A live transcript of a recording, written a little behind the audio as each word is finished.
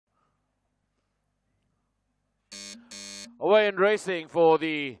Away in racing for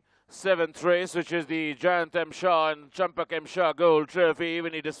the 7th race, which is the Jayant M. Shah and Champak M. Shah Gold Trophy,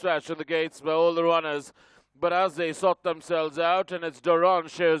 evenly dispatched on the gates by all the runners. But as they sort themselves out, and it's Duran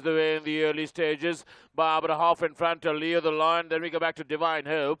shows the way in the early stages, by about a half in front of Leo the Lion. Then we go back to Divine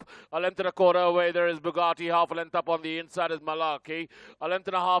Hope. A length and a quarter away, there is Bugatti. Half a length up on the inside is Malaki. A length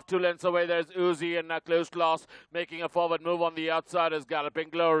and a half, 2 lengths away, there's Uzi, and close last, making a forward move on the outside is Galloping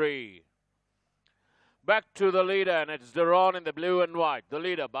Glory. Back to the leader, and it's Duran in the blue and white. The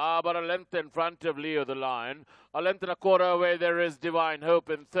leader, by about a length in front of Leo the Lion. A length and a quarter away, there is Divine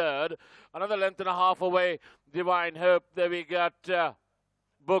Hope in third. Another length and a half away, Divine Hope. There we got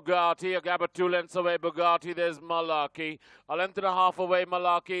Bugatti. A gap of 2 lengths away, Bugatti. There's Malaki. A length and a half away,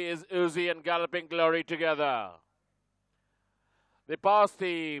 Malaki is Uzi and Galloping Glory together. They pass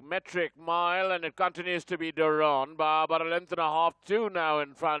the metric mile, and it continues to be Duran by about a length and a half, 2 now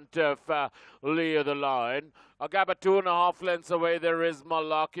in front of Leo the Lion. A gap of 2.5 lengths away, there is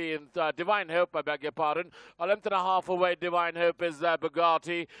Malaki and Divine Hope, I beg your pardon. A length and a half away, Divine Hope is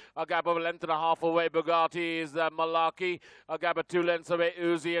Bugatti. A gap of a length and a half away, Bugatti is Malaki. A gap of 2 lengths away,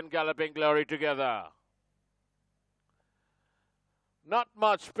 Uzi and Galloping Glory together. Not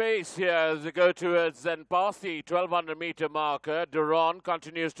much pace here as we go towards and past the 1200 meter marker. Duran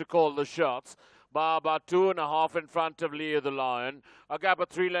continues to call the shots by about 2.5 in front of Leo the Lion. A gap of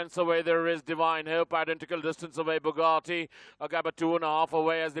 3 lengths away, there is Divine Hope. Identical distance away, Bugatti. A gap of 2.5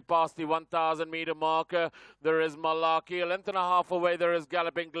 away as they pass the 1000 meter marker. There is Malaki. A length and a half away, there is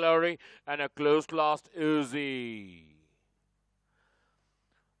Galloping Glory. And a close last, Uzi.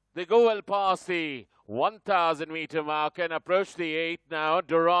 They go well past the 1000 meter mark and approach the 8 now.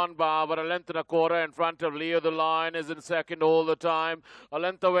 Duran by about a length and a quarter in front of Leo the Lion is in second all the time. A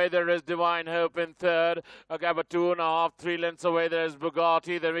length away there is Divine Hope in third. A gap of 2.5, 3 lengths away there is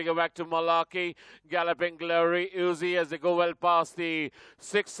Bugatti. Then we go back to Malaki, Galloping Glory, Uzi as they go well past the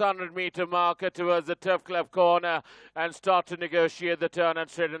 600 meter marker towards the Turf Club corner and start to negotiate the turn and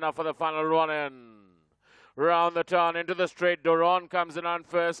straighten up for the final run-in. Round the turn into the straight, Duran comes in on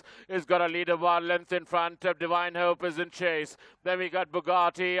first. He's got a leader one length in front of Divine Hope is in chase. Then we got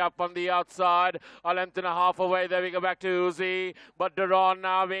Bugatti up on the outside, a length and a half away. There we go back to Uzi, but Duran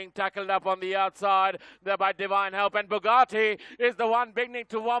now being tackled up on the outside there by Divine Hope, and Bugatti is the one beginning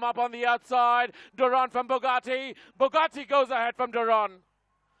to warm up on the outside. Duran from Bugatti. Bugatti goes ahead from Duran.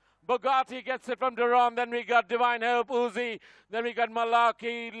 Bugatti gets it from Duran. Then we got Divine Hope, Uzi. Then we got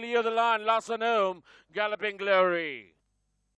Malaki, Leo the Lion, Lawson Home, Galloping Glory.